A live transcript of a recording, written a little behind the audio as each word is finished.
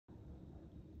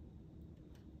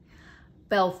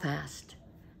Belfast.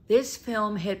 This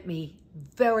film hit me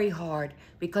very hard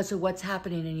because of what's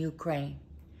happening in Ukraine.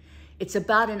 It's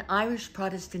about an Irish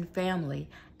Protestant family,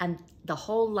 and the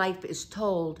whole life is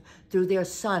told through their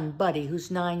son, Buddy, who's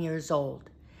 9 years old.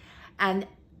 And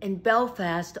in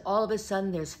Belfast, all of a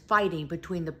sudden there's fighting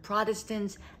between the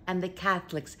Protestants and the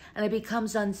Catholics, and it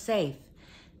becomes unsafe.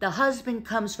 The husband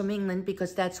comes from England,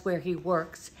 because that's where he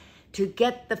works, to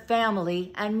get the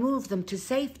family and move them to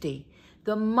safety.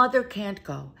 The mother can't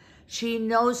go. She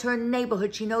knows her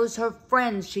neighborhood, she knows her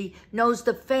friends, she knows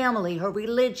the family, her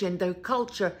religion, their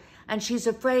culture, and she's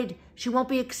afraid she won't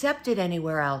be accepted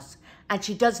anywhere else, and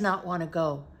she does not want to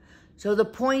go. So the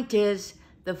point is,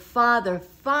 the father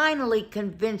finally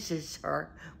convinces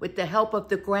her, with the help of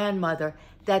the grandmother,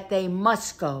 that they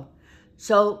must go.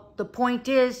 So the point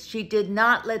is, she did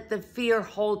not let the fear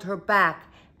hold her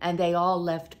back, and they all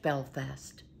left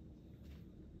Belfast.